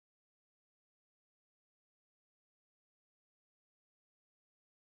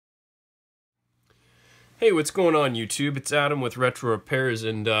Hey, what's going on YouTube? It's Adam with Retro Repairs,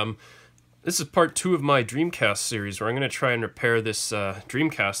 and this is part 2 of my Dreamcast series where I'm going to try and repair this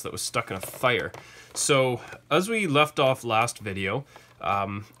Dreamcast that was stuck in a fire. So, as we left off last video,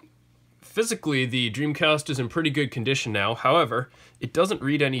 physically the Dreamcast is in pretty good condition now. However, it doesn't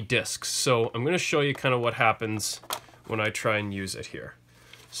read any discs, so I'm going to show you kind of what happens when I try and use it here.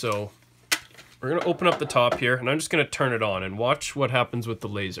 So, we're going to open up the top here, and I'm just going to turn it on and watch what happens with the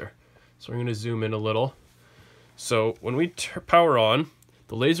laser. So we're going to zoom in a little. So when we power on,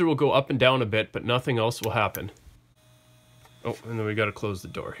 the laser will go up and down a bit, but nothing else will happen. Oh, and then we got to close the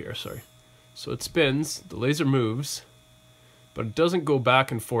door here, sorry. So it spins, the laser moves, but it doesn't go back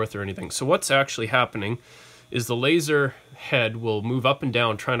and forth or anything. So what's actually happening is the laser head will move up and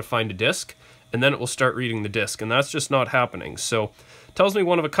down trying to find a disc, and then it will start reading the disc, and that's just not happening. So it tells me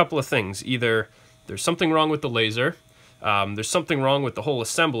one of a couple of things. Either there's something wrong with the laser, there's something wrong with the whole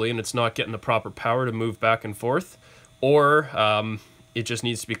assembly and it's not getting the proper power to move back and forth, or it just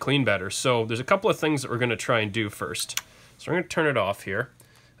needs to be cleaned better. So there's a couple of things that we're going to try and do first. So I'm going to turn it off here.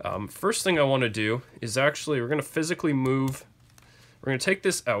 First thing I want to do is actually we're going to physically move, we're going to take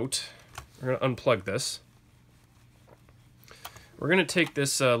this out, we're going to unplug this. We're going to take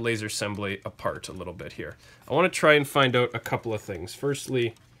this laser assembly apart a little bit here. I want to try and find out a couple of things.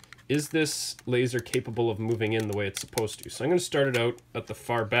 Firstly, is this laser capable of moving in the way it's supposed to? So I'm going to start it out at the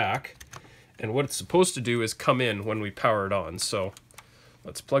far back, and what it's supposed to do is come in when we power it on. So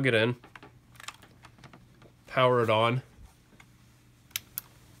let's plug it in, power it on,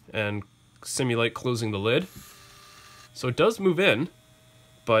 and simulate closing the lid. So it does move in,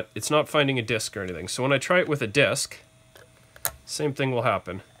 but it's not finding a disc or anything. So when I try it with a disc, same thing will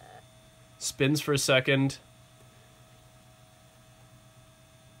happen. Spins for a second,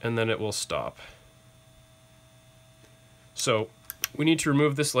 and then it will stop. So we need to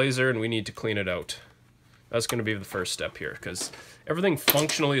remove this laser and we need to clean it out. That's going to be the first step here, because everything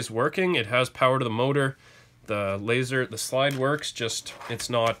functionally is working. It has power to the motor. The laser, the slide works, just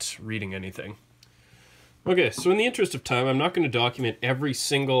it's not reading anything. Okay, so in the interest of time, I'm not going to document every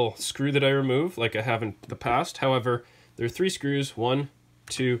single screw that I remove like I have in the past. However, there are 3 screws, 1,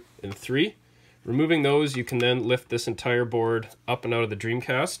 2, and 3. Removing those, you can then lift this entire board up and out of the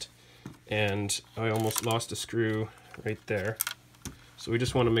Dreamcast. And I almost lost a screw right there. So we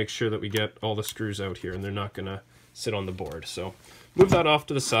just want to make sure that we get all the screws out here and they're not going to sit on the board. So move that off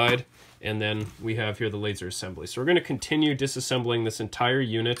to the side, and then we have here the laser assembly. So we're going to continue disassembling this entire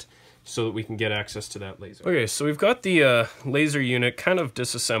unit so that we can get access to that laser. Okay, so we've got the laser unit kind of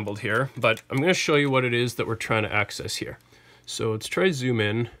disassembled here, but I'm going to show you what it is that we're trying to access here. So let's try zoom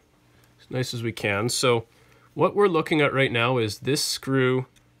in as nice as we can. So what we're looking at right now is this screw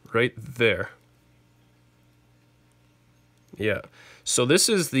right there. Yeah, so this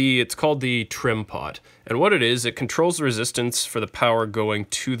is it's called the trim pot. And what it is, it controls the resistance for the power going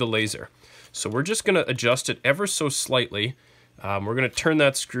to the laser. So we're just going to adjust it ever so slightly. We're going to turn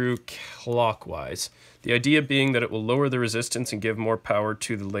that screw clockwise. The idea being that it will lower the resistance and give more power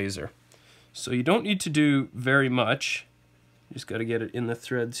to the laser. So you don't need to do very much. You just got to get it in the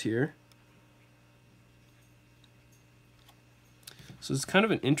threads here. So it's kind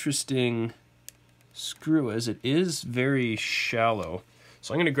of an interesting screw, as it is very shallow.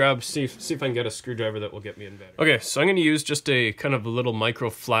 So I'm going to grab, see if I can get a screwdriver that will get me in better. Okay, so I'm going to use just a kind of a little micro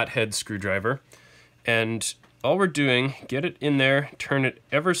flathead screwdriver. And all we're doing, get it in there, turn it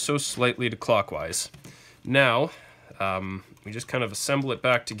ever so slightly to clockwise. Now, we just kind of assemble it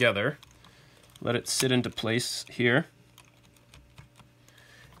back together, let it sit into place here,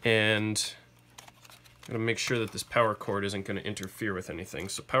 and I'm gonna make sure that this power cord isn't gonna interfere with anything.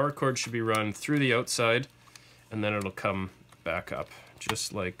 So power cord should be run through the outside, and then it'll come back up,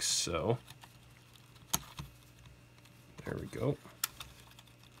 just like so. There we go.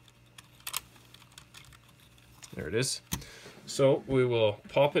 There it is. So we will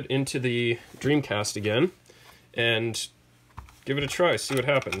pop it into the Dreamcast again and give it a try, see what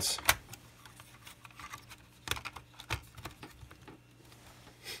happens.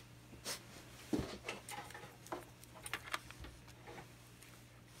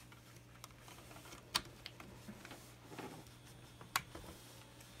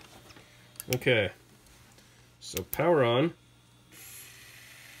 Okay, so power on.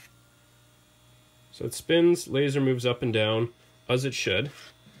 So it spins, laser moves up and down, as it should.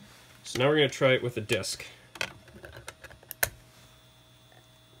 So now we're going to try it with a disc.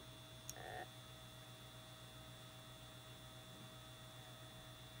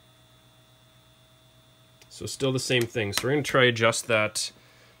 So still the same thing. So we're going to try adjust that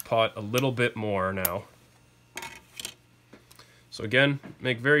pot a little bit more now. So again,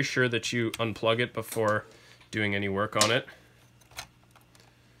 make very sure that you unplug it before doing any work on it.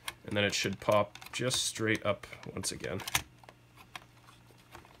 And then it should pop just straight up once again.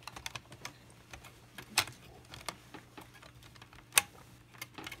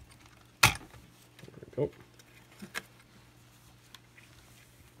 There we go.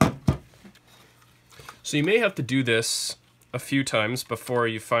 So you may have to do this a few times before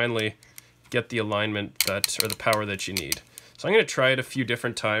you finally get the alignment that, or the power that you need. So I'm going to try it a few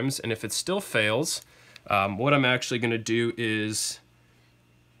different times, and if it still fails, what I'm actually going to do is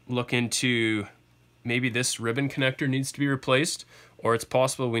look into maybe this ribbon connector needs to be replaced, or it's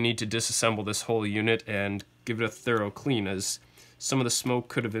possible we need to disassemble this whole unit and give it a thorough clean, as some of the smoke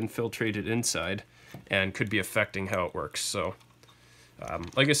could have infiltrated inside and could be affecting how it works. So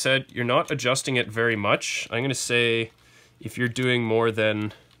like I said, you're not adjusting it very much. I'm going to say if you're doing more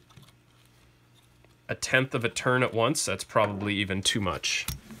than 1/10 of a turn at once, that's probably even too much.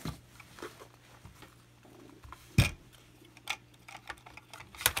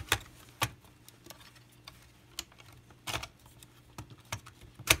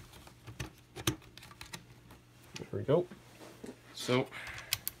 There we go. So,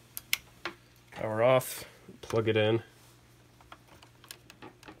 power off, plug it in,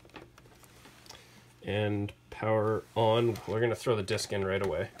 and power on. We're going to throw the disc in right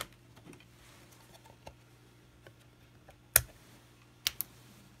away.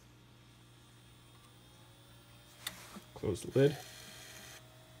 Close the lid.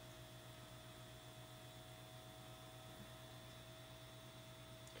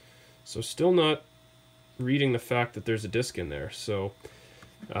 So still not reading the fact that there's a disc in there. So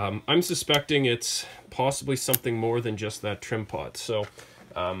I'm suspecting it's possibly something more than just that trim pot. So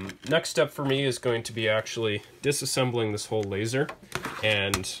next step for me is going to be actually disassembling this whole laser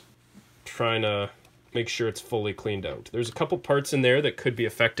and trying to make sure it's fully cleaned out. There's a couple parts in there that could be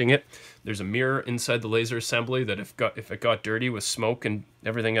affecting it. There's a mirror inside the laser assembly that if it got dirty with smoke and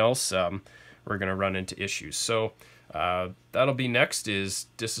everything else, we're going to run into issues. So that'll be next, is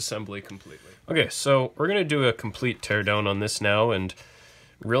disassembly completely. Okay, so we're going to do a complete teardown on this now and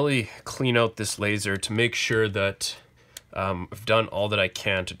really clean out this laser to make sure that I've done all that I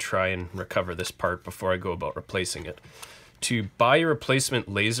can to try and recover this part before I go about replacing it. To buy a replacement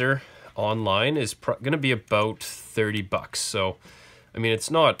laser online is going to be about 30 bucks. So, I mean, it's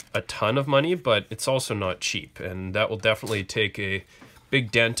not a ton of money, but it's also not cheap. And that will definitely take a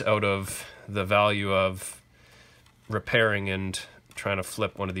big dent out of the value of repairing and trying to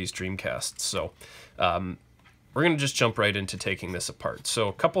flip one of these Dreamcasts. So, we're going to just jump right into taking this apart. So,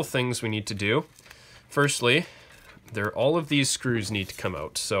 a couple things we need to do. Firstly, all of these screws need to come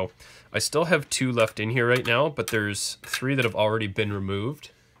out. So, I still have 2 left in here right now, but there's 3 that have already been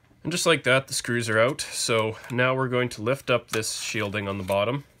removed. And just like that, the screws are out. So now we're going to lift up this shielding on the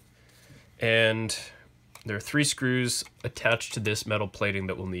bottom. And there are 3 screws attached to this metal plating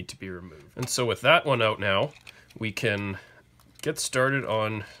that will need to be removed. And so with that one out now, we can get started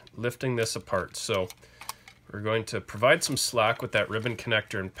on lifting this apart. So we're going to provide some slack with that ribbon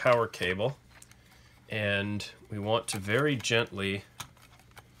connector and power cable. And we want to very gently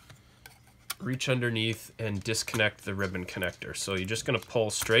reach underneath and disconnect the ribbon connector. So you're just going to pull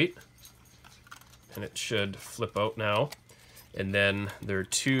straight and it should flip out now. And then there are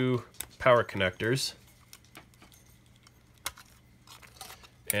 2 power connectors,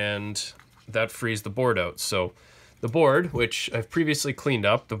 and that frees the board out. So the board, which I've previously cleaned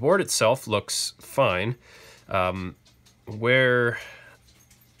up, the board itself looks fine. Where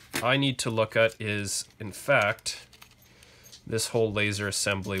I need to look at is, in fact, this whole laser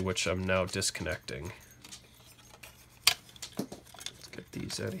assembly, which I'm now disconnecting. Let's get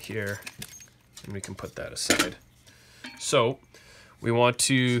these out of here, and we can put that aside. So we want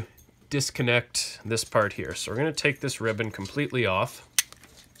to disconnect this part here. So we're going to take this ribbon completely off.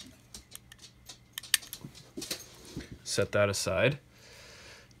 Set that aside.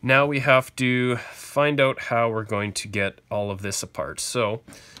 Now we have to find out how we're going to get all of this apart. So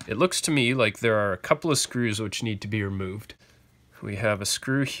it looks to me like there are a couple of screws which need to be removed. We have a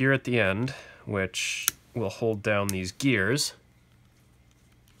screw here at the end, which will hold down these gears.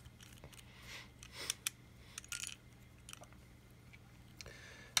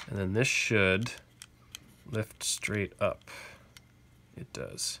 And then this should lift straight up. It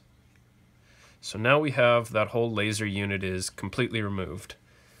does. So now we have that whole laser unit is completely removed.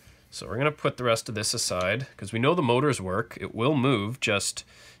 So we're going to put the rest of this aside, because we know the motors work. It will move, just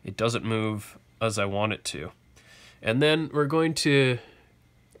it doesn't move as I want it to. And then we're going to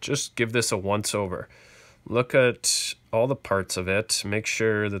just give this a once over. Look at all the parts of it. Make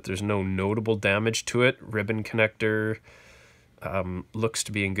sure that there's no notable damage to it. Ribbon connector, looks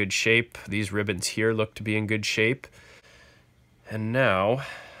to be in good shape. These ribbons here look to be in good shape. And now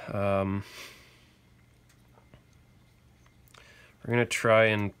we're going to try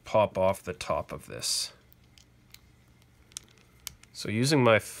and pop off the top of this. So using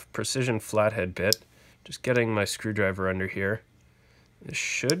my precision flathead bit, just getting my screwdriver under here, this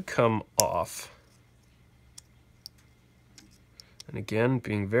should come off. And again,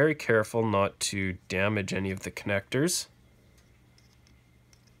 being very careful not to damage any of the connectors.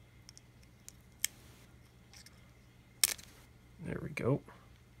 There we go.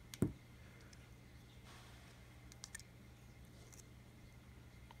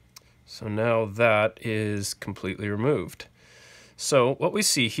 So now that is completely removed. So what we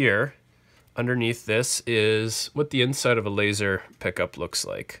see here underneath this is what the inside of a laser pickup looks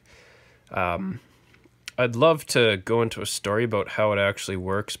like. I'd love to go into a story about how it actually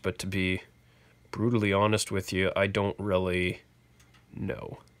works, but to be brutally honest with you, I don't really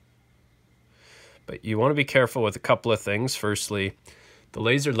know. But you want to be careful with a couple of things. Firstly, the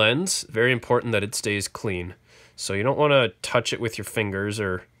laser lens, very important that it stays clean. So you don't want to touch it with your fingers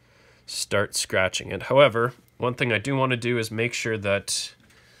or start scratching it. However, one thing I do want to do is make sure that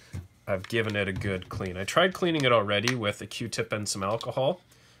I've given it a good clean. I tried cleaning it already with a Q-tip and some alcohol,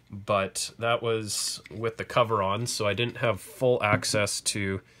 but that was with the cover on, so I didn't have full access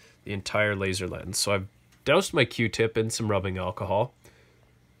to the entire laser lens. So I've doused my Q-tip in some rubbing alcohol,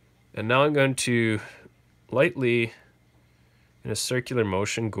 and now I'm going to lightly, in a circular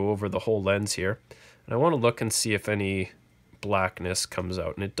motion, go over the whole lens here. And I want to look and see if any blackness comes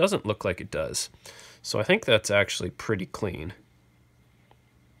out, and it doesn't look like it does. So I think that's actually pretty clean.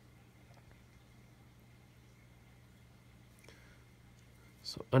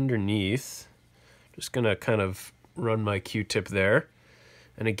 So underneath, just gonna kind of run my Q-tip there.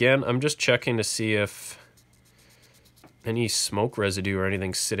 And again, I'm just checking to see if any smoke residue or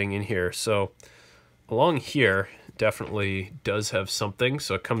anything sitting in here. So along here definitely does have something,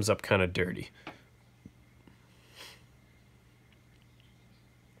 so it comes up kind of dirty.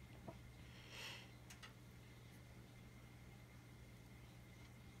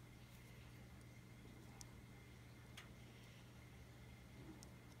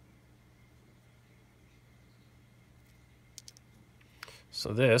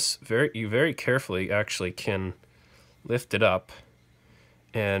 So this, you very carefully actually can lift it up,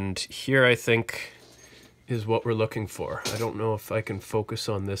 and here I think is what we're looking for. I don't know if I can focus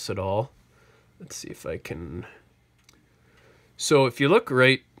on this at all. Let's see if I can. So if you look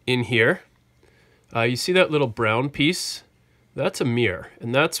right in here, you see that little brown piece? That's a mirror,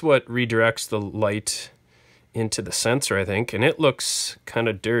 and that's what redirects the light into the sensor, I think, and it looks kind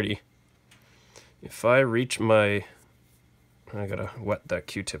of dirty. If I reach my... I gotta wet that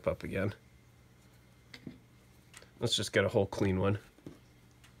Q-tip up again. Let's just get a whole clean one.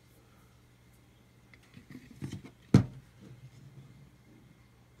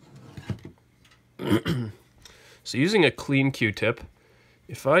 So using a clean Q-tip,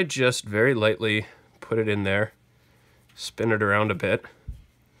 if I just very lightly put it in there, spin it around a bit,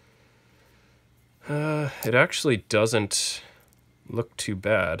 it actually doesn't look too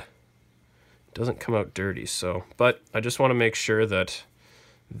bad. Doesn't come out dirty, so, but I just want to make sure that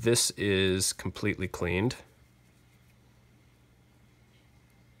this is completely cleaned.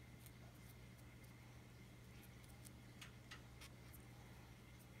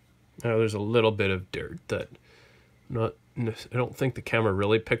 Now there's a little bit of dirt that I don't think the camera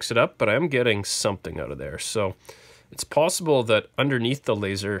really picks it up, but I am getting something out of there. So it's possible that underneath the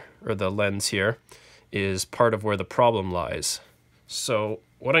laser or the lens here is part of where the problem lies. So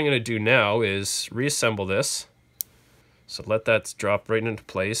what I'm going to do now is reassemble this. So let that drop right into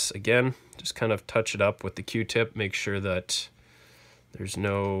place. Again, just kind of touch it up with the Q-tip, make sure that there's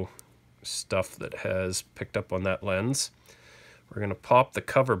no stuff that has picked up on that lens. We're going to pop the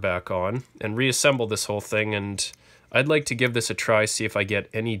cover back on and reassemble this whole thing, and I'd like to give this a try, see if I get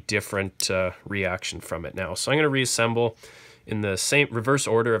any different reaction from it now. So I'm going to reassemble in the same reverse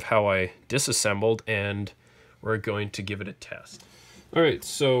order of how I disassembled, and we're going to give it a test. All right,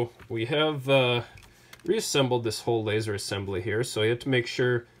 so we have reassembled this whole laser assembly here. So you have to make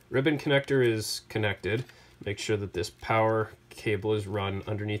sure ribbon connector is connected. Make sure that this power cable is run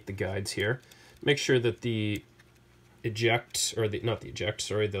underneath the guides here. Make sure that the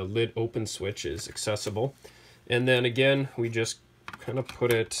the lid open switch is accessible. And then again, we just kind of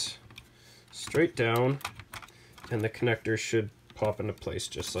put it straight down, and the connector should pop into place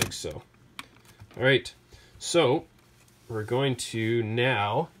just like so. All right, so we're going to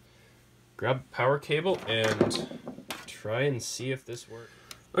now grab the power cable and try and see if this works.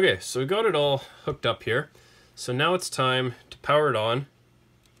 Okay, so we got it all hooked up here. So now it's time to power it on.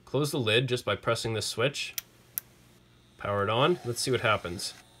 Close the lid just by pressing this switch. Power it on. Let's see what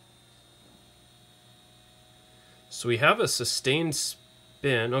happens. So we have a sustained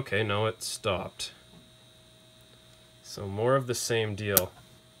spin. Okay, no, it stopped. So more of the same deal.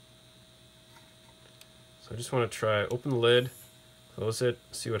 So I just want to try, open the lid, close it,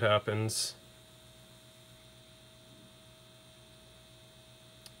 see what happens.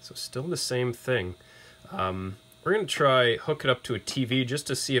 So still the same thing. We're going to try hook it up to a TV just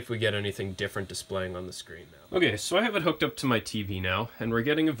to see if we get anything different displaying on the screen now. Okay, so I have it hooked up to my TV now, and we're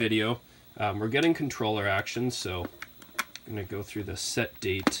getting a video. We're getting controller action, so I'm going to go through the set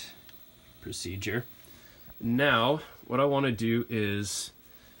date procedure. Now, what I want to do is,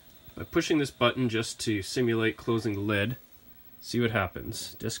 by pushing this button just to simulate closing the lid, see what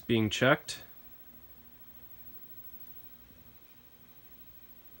happens. Disc being checked.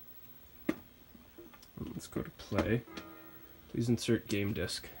 Let's go to play. Please insert game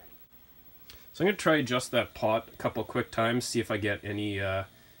disc. So I'm going to try adjust that pot a couple quick times, see if I get any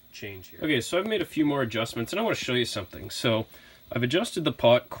change here. Okay, so I've made a few more adjustments, and I want to show you something. So I've adjusted the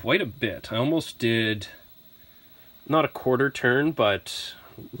pot quite a bit. I almost did, not a quarter turn, but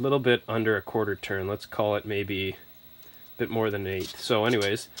a little bit under a quarter turn. Let's call it maybe a bit more than an eighth. So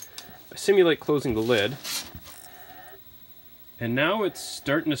anyways, I simulate closing the lid, and now it's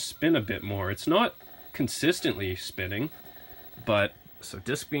starting to spin a bit more. It's not consistently spinning, but so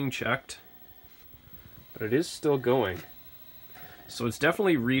disc being checked, but it is still going. So it's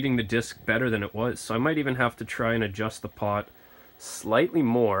definitely reading the disc better than it was. So I might even have to try and adjust the pot slightly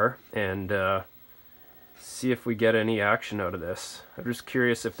more and see if we get any action out of this. I'm just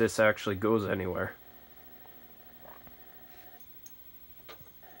curious if this actually goes anywhere.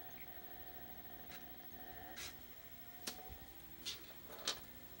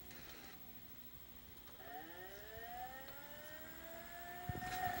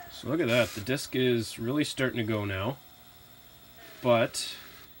 So look at that, the disc is really starting to go now, but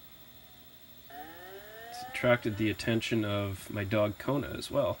it's attracted the attention of my dog Kona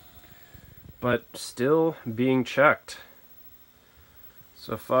as well. But still being checked.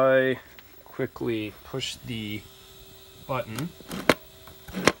 So if I quickly push the button,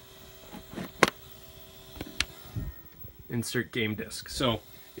 insert game disc. So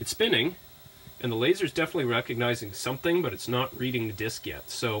it's spinning, and the laser's definitely recognizing something, but it's not reading the disc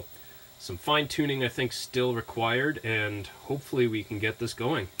yet. So some fine tuning I think still required, and hopefully we can get this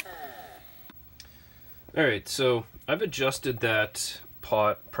going. Alright, so I've adjusted that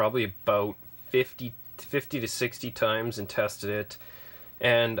pot probably about 50 to 60 times and tested it,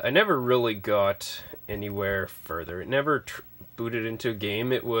 and I never really got anywhere further. It never booted into a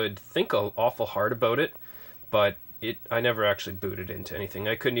game. It would think awful hard about it, but I never actually booted into anything.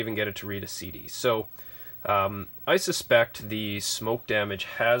 I couldn't even get it to read a CD. So I suspect the smoke damage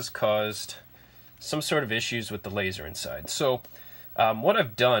has caused some sort of issues with the laser inside. So what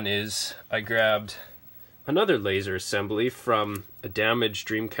I've done is I grabbed another laser assembly from a damaged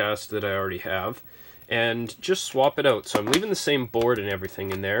Dreamcast that I already have and just swap it out. So I'm leaving the same board and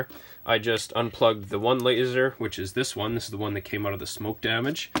everything in there. I just unplugged the one laser, which is this one. This is the one that came out of the smoke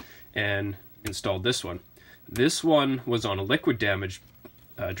damage, and installed this one. This one was on a liquid damaged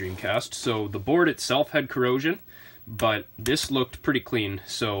Dreamcast, so the board itself had corrosion, but this looked pretty clean,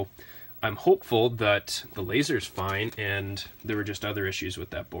 so I'm hopeful that the laser's fine and there were just other issues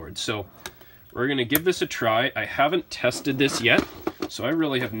with that board. So we're going to give this a try. I haven't tested this yet, so I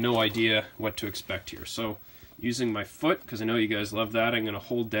really have no idea what to expect here. So using my foot, because I know you guys love that, I'm going to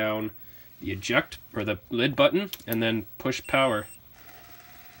hold down the eject or the lid button and then push power.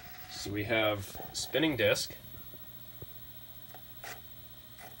 So we have spinning disc.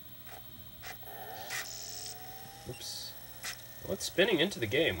 Oops. Well, it's spinning into the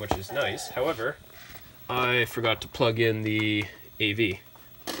game, which is nice. However, I forgot to plug in the AV.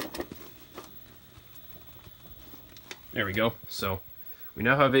 There we go. So we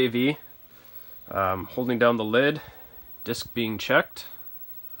now have AV. Holding down the lid, disc being checked.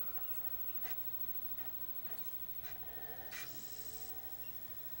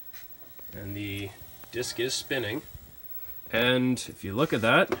 And the disc is spinning. And if you look at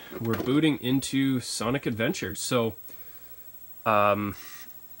that, we're booting into Sonic Adventure. So, oh,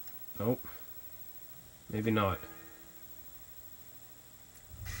 maybe not.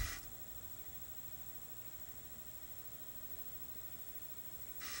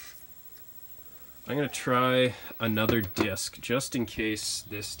 I'm going to try another disc, just in case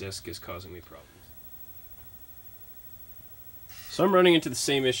this disc is causing me problems. So I'm running into the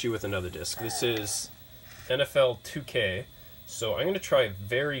same issue with another disc. This is NFL 2K. So I'm going to try a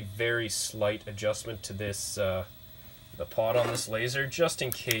very, very slight adjustment to this, the pot on this laser, just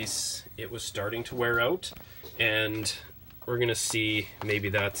in case it was starting to wear out, and we're going to see maybe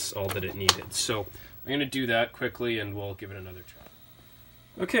that's all that it needed. So I'm going to do that quickly and we'll give it another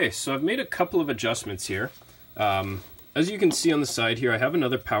try. Okay, so I've made a couple of adjustments here. As you can see on the side here, I have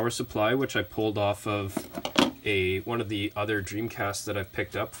another power supply which I pulled off of one of the other Dreamcasts that I've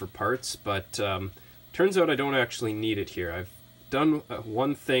picked up for parts, but turns out I don't actually need it here. I've done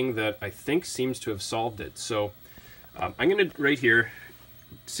one thing that I think seems to have solved it. So I'm going to, right here,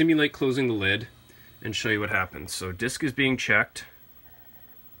 simulate closing the lid and show you what happens. So disc is being checked.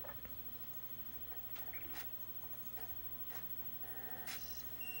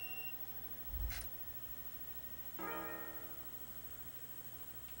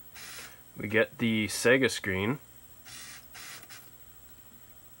 We get the Sega screen,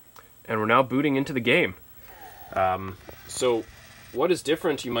 and we're now booting into the game. So what is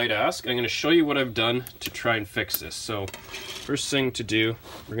different, you might ask? I'm going to show you what I've done to try and fix this. So first thing to do,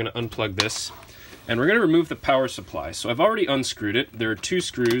 we're going to unplug this, and we're going to remove the power supply. So I've already unscrewed it. There are 2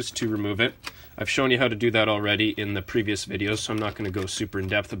 screws to remove it. I've shown you how to do that already in the previous videos, so I'm not going to go super in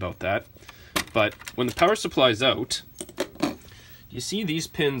depth about that. But when the power supply is out, you see these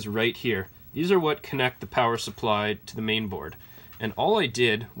pins right here. These are what connect the power supply to the main board. And all I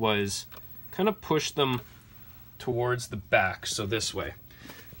did was kind of push them towards the back, so this way.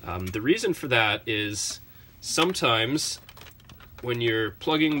 The reason for that is sometimes when you're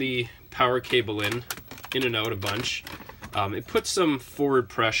plugging the power cable in and out a bunch, it puts some forward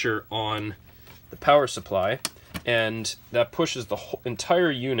pressure on the power supply, and that pushes the whole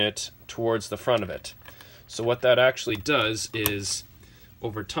entire unit towards the front of it. So what that actually does is,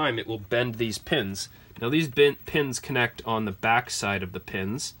 over time, it will bend these pins. Now these pins connect on the back side of the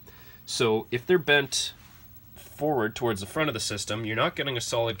pins, so if they're bent forward towards the front of the system, you're not getting a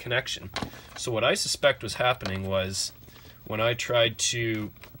solid connection. So what I suspect was happening was, when I tried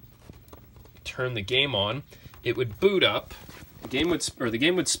to turn the game on, it would boot up, the game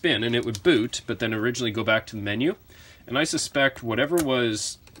would spin and it would boot, but then originally go back to the menu. And I suspect whatever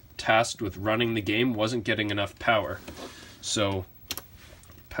was tasked with running the game wasn't getting enough power. So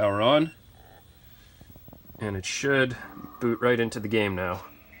power on, and it should boot right into the game now.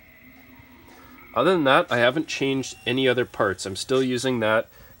 Other than that, I haven't changed any other parts. I'm still using that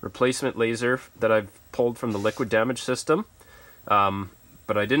replacement laser that I've pulled from the liquid damage system,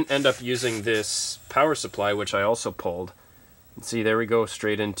 but I didn't end up using this power supply, which I also pulled. And see, there we go,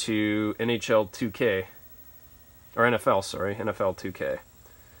 straight into NHL 2K, or NFL, sorry, NFL 2K.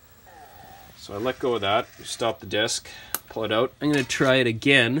 So I let go of that, stop the disc, pull it out. I'm going to try it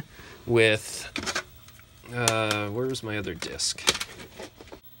again with, where's my other disc?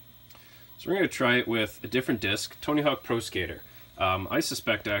 So we're going to try it with a different disc, Tony Hawk Pro Skater. I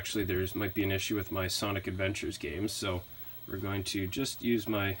suspect actually might be an issue with my Sonic Adventures games, so we're going to just use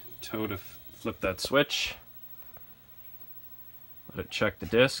my toe to flip that switch. Let it check the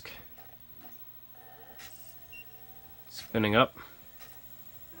disc. Spinning up.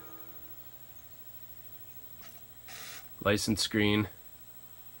 License screen.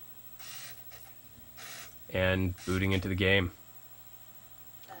 And booting into the game.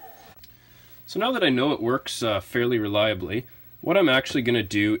 So now that I know it works fairly reliably, what I'm actually going to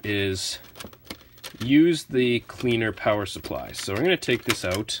do is use the cleaner power supply. So I'm going to take this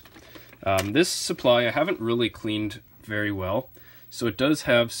out. This supply I haven't really cleaned very well, so it does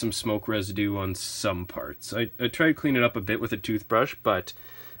have some smoke residue on some parts. I tried to clean it up a bit with a toothbrush, but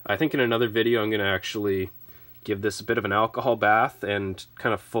I think in another video I'm going to actually give this a bit of an alcohol bath and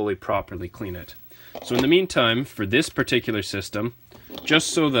kind of fully properly clean it. So in the meantime, for this particular system, just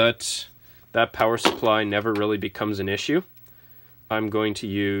so that that power supply never really becomes an issue, I'm going to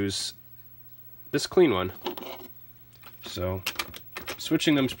use this clean one. So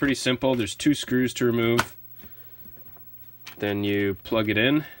switching them is pretty simple. There's 2 screws to remove. Then you plug it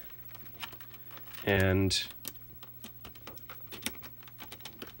in, and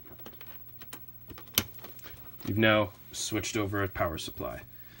you've now switched over a power supply.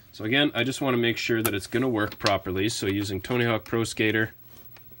 So again, I just want to make sure that it's going to work properly. So using Tony Hawk Pro Skater,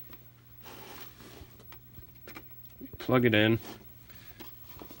 plug it in,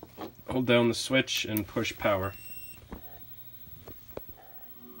 hold down the switch and push power.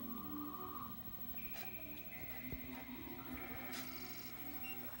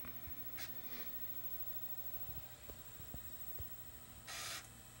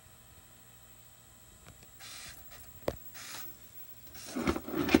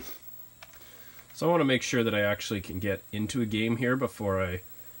 So I want to make sure that I actually can get into a game here before I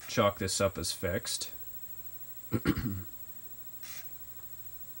chalk this up as fixed.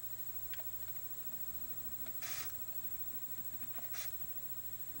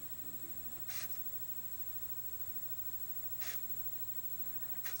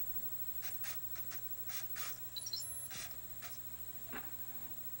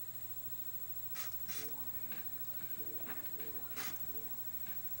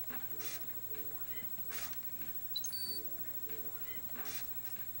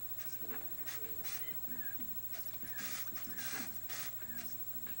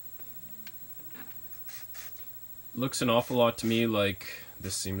 looks an awful lot to me like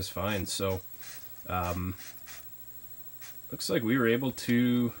this seems fine. So looks like we were able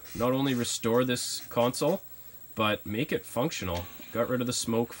to not only restore this console, but make it functional. Got rid of the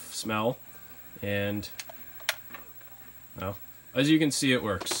smoke smell, and well, as you can see, it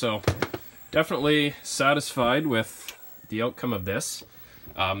works. So definitely satisfied with the outcome of this.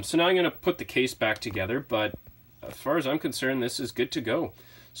 So now I'm going to put the case back together, but as far as I'm concerned, this is good to go.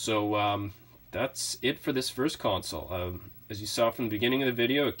 So that's it for this first console. As you saw from the beginning of the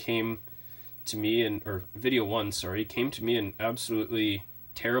video, it came to me in, or video one, sorry, came to me in absolutely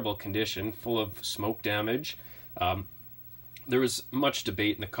terrible condition, full of smoke damage. There was much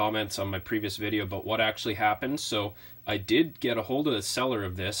debate in the comments on my previous video about what actually happened, so I did get a hold of the seller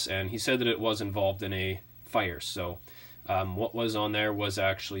of this, and he said that it was involved in a fire. So what was on there was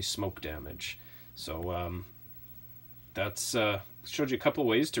actually smoke damage. So that's showed you a couple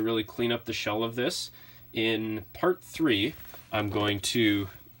ways to really clean up the shell of this. In part 3, I'm going to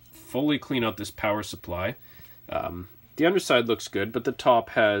fully clean out this power supply. The underside looks good, but the top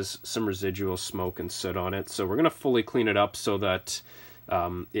has some residual smoke and soot on it, so we're going to fully clean it up so that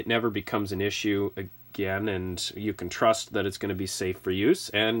it never becomes an issue again, and you can trust that it's going to be safe for use,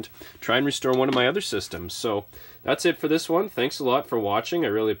 and try and restore one of my other systems. So that's it for this one. Thanks a lot for watching. I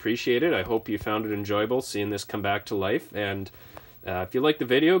really appreciate it. I hope you found it enjoyable seeing this come back to life, and if you like the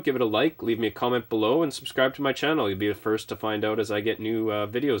video, give it a like, leave me a comment below, and subscribe to my channel. You'll be the first to find out as I get new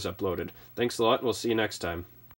videos uploaded. Thanks a lot, and we'll see you next time.